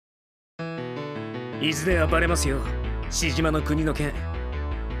いずれはバレますよ。獅島の国の件、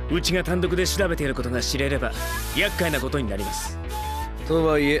うちが単独で調べていることが知れれば厄介なことになります。と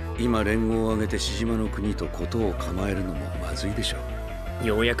はいえ今連合を挙げて獅島の国と事を構えるのもまずいでしょう。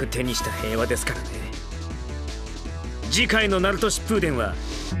ようやく手にした平和ですからね。次回のナルト疾風伝は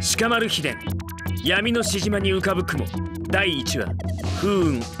鹿丸秘伝闇の獅島に浮かぶ雲第1話風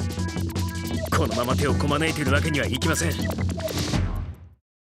雲。このまま手をこまねいているわけにはいきません。